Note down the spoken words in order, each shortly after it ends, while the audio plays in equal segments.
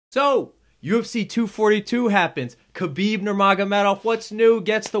So, UFC 242 happens. Khabib Nurmagomedov, what's new?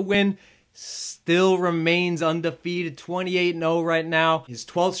 Gets the win. Still remains undefeated, 28-0 right now. His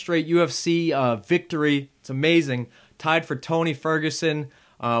 12th straight UFC victory. It's amazing. Tied for Tony Ferguson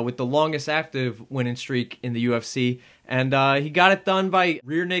with the longest active winning streak in the UFC. And he got it done by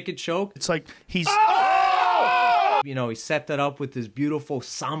rear naked choke. It's like he's... You know, he set that up with his beautiful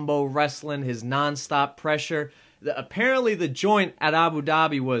sambo wrestling, his non-stop pressure. Apparently the joint at Abu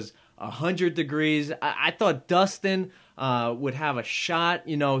Dhabi was 100 degrees. I thought Dustin would have a shot.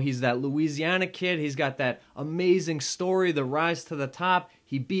 You know, he's that Louisiana kid. He's got that amazing story, the rise to the top.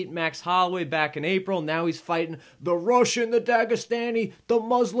 He beat Max Holloway back in April. Now he's fighting the Russian, the Dagestani, the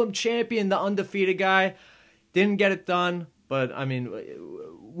Muslim champion, the undefeated guy. Didn't get it done, but, I mean,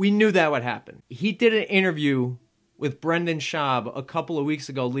 we knew that would happen. He did an interview with Brendan Schaub a couple of weeks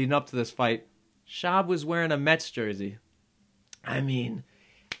ago leading up to this fight. Schaub was wearing a Mets jersey. I mean,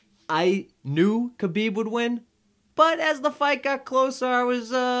 I knew Khabib would win, but as the fight got closer, I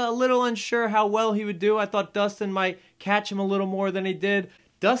was a little unsure how well he would do. I thought Dustin might catch him a little more than he did.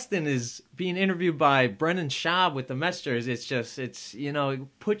 Dustin is being interviewed by Brendan Schaub with the Mets jersey. It's you know,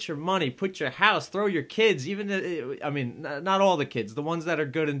 put your money, put your house, throw your kids, even, I mean, not all the kids, the ones that are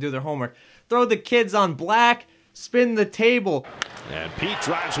good and do their homework. Throw the kids on black, spin the table. And Pete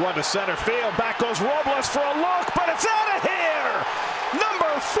drives one to center field. Back goes Robles for a look, but it's out of here!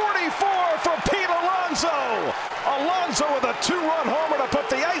 Number 44 for Pete Alonso! Alonso with a two-run homer to put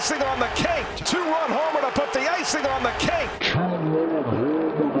the icing on the cake. Two-run homer to put the icing on the cake. Two-run homer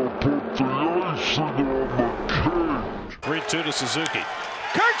to put the icing on the cake. 3-2 to Suzuki.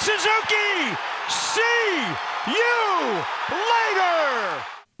 Kurt Suzuki! See you later!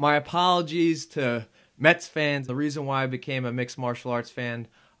 My apologies to Mets fans. The reason why I became a mixed martial arts fan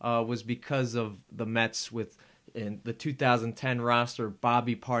was because of the Mets with in the 2010 roster,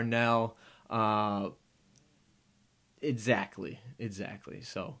 Bobby Parnell. Exactly.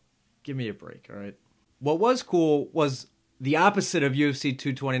 So give me a break, all right? What was cool was the opposite of UFC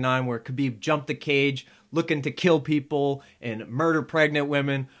 229, where Khabib jumped the cage looking to kill people and murder pregnant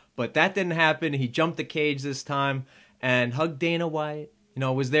women, but that didn't happen. He jumped the cage this time and hugged Dana White. You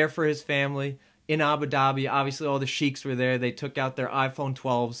know, was there for his family in Abu Dhabi. Obviously, all the sheiks were there. They took out their iPhone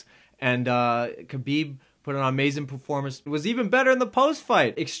 12s, and Khabib put an amazing performance. It was even better in the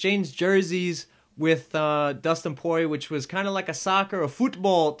post-fight. Exchanged jerseys with Dustin Poirier, which was kind of like a soccer, a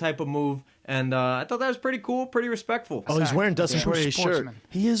football type of move, and I thought that was pretty cool, pretty respectful. Oh, he's wearing Dustin Poirier's shirt.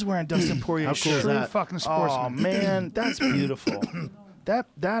 He is wearing Dustin Poirier's shirt. True fucking sportsman. Oh, man, that's beautiful.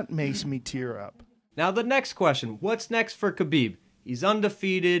 That makes me tear up. Now, the next question. What's next for Khabib? He's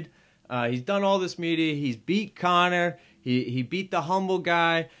undefeated. He's done all this media. He's beat Conor. He beat the humble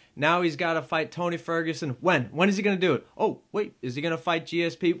guy. Now he's got to fight Tony Ferguson. When? When is he going to do it? Oh, wait. Is he going to fight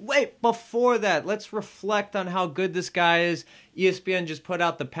GSP? Wait, before that, let's reflect on how good this guy is. ESPN just put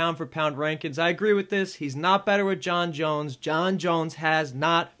out the pound-for-pound rankings. I agree with this. He's not better with John Jones. John Jones has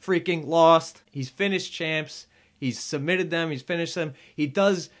not freaking lost. He's finished champs. He's submitted them. He's finished them. He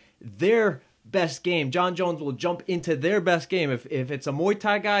does their best game. John Jones will jump into their best game. If it's a Muay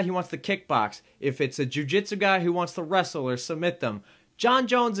Thai guy, he wants to kickbox. If it's a jiu-jitsu guy who wants to wrestle or submit them. John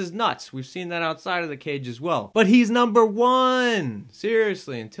Jones is nuts. We've seen that outside of the cage as well. But he's number one.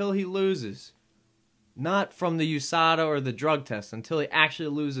 Seriously, until he loses. Not from the USADA or the drug test. Until he actually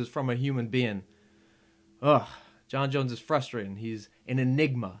loses from a human being. Ugh. John Jones is frustrating. He's an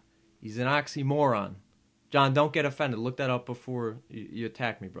enigma. He's an oxymoron. John, don't get offended. Look that up before you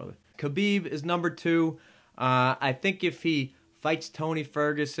attack me, brother. Khabib is number two. I think if he fights Tony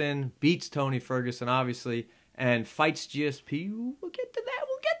Ferguson, beats Tony Ferguson, obviously, and fights GSP, we'll get to that.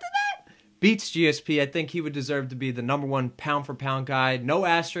 Beats GSP, I think he would deserve to be the number one pound-for-pound guy. No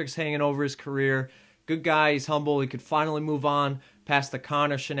asterisks hanging over his career. Good guy. He's humble. He could finally move on past the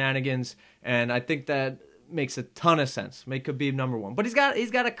Conor shenanigans, and I think that makes a ton of sense. Make Khabib number one. But he's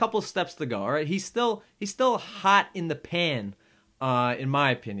got a couple steps to go, all right? He's still hot in the pan, in my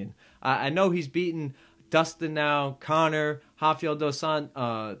opinion. I know he's beaten Dustin now, Conor, Rafael dos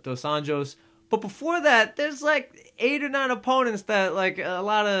Anjos. But before that, there's like 8 or 9 opponents that like a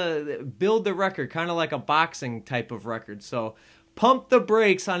lot of build the record, kind of like a boxing type of record. So pump the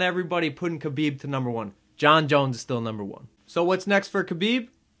brakes on everybody putting Khabib to number one. John Jones is still number one. So what's next for Khabib?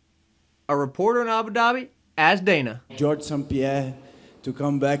 A reporter in Abu Dhabi? As Dana. George St. Pierre to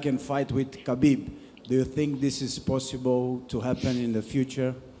come back and fight with Khabib. Do you think this is possible to happen in the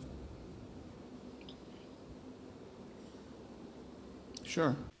future?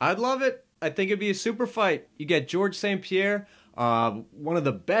 Sure. I'd love it. I think it'd be a super fight. You get George St. Pierre, one of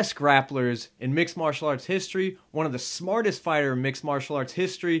the best grapplers in mixed martial arts history, one of the smartest fighter in mixed martial arts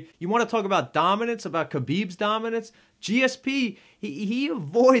history. You want to talk about dominance, about Khabib's dominance? GSP, he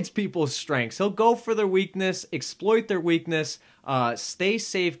avoids people's strengths. He'll go for their weakness, exploit their weakness, stay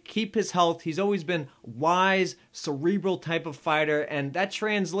safe, keep his health. He's always been wise, cerebral type of fighter, and that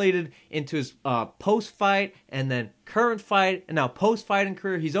translated into his post-fight and then current fight and now post-fighting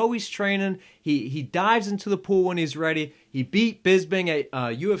career. He's always training. He dives into the pool when he's ready. He beat Bisping at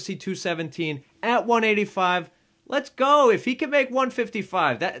UFC 217 at 185. Let's go. If he can make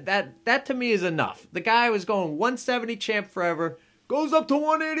 155, that to me is enough. The guy was going 170 champ forever, goes up to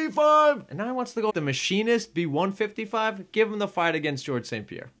 185, and now he wants to go the machinist, be 155. Give him the fight against George St.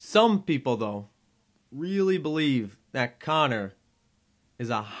 Pierre. Some people, though, really believe that Conor is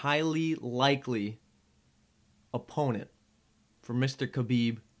a highly likely opponent for Mr.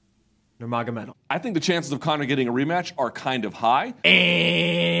 Khabib Nurmagomedov. I think the chances of Conor getting a rematch are kind of high.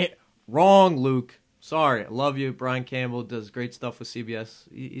 Wrong, Luke. Sorry, I love you. Brian Campbell does great stuff with CBS.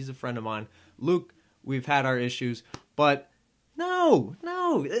 He's a friend of mine. Luke, we've had our issues, but no,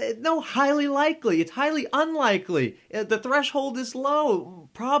 highly likely. It's highly unlikely. The threshold is low.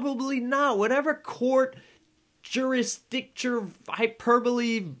 Probably not. Whatever court, jurisdiction,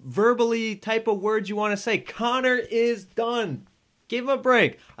 hyperbole, verbally type of words you want to say, Conor is done. Give him a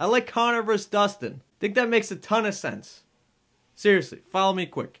break. I like Conor versus Dustin. Think that makes a ton of sense. Seriously, follow me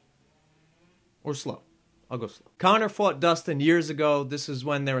quick. Or slow. I'll go slow. Conor fought Dustin years ago. This is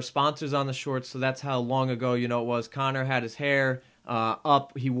when there were sponsors on the shorts, so that's how long ago it was. Conor had his hair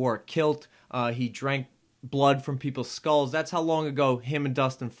up. He wore a kilt. He drank blood from people's skulls. That's how long ago him and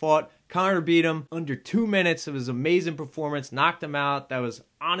Dustin fought. Conor beat him under 2 minutes. It was an amazing performance. Knocked him out. That was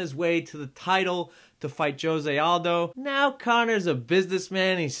on his way to the title to fight Jose Aldo. Now Conor's a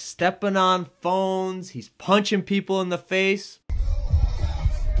businessman. He's stepping on phones. He's punching people in the face.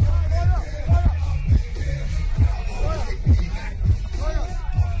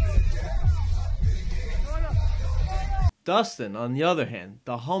 Dustin, on the other hand,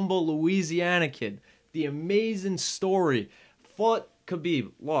 the humble Louisiana kid, the amazing story, fought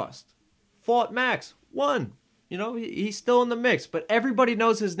Khabib, lost. Fought Max, won. He's still in the mix, but everybody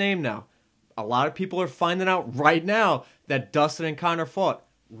knows his name now. A lot of people are finding out right now that Dustin and Conor fought.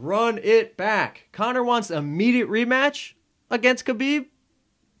 Run it back. Conor wants an immediate rematch against Khabib.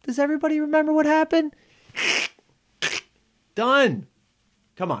 Does everybody remember what happened? Done.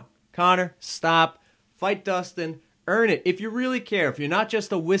 Come on, Conor, stop. Fight Dustin. Earn it. If you really care, if you're not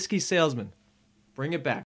just a whiskey salesman, bring it back.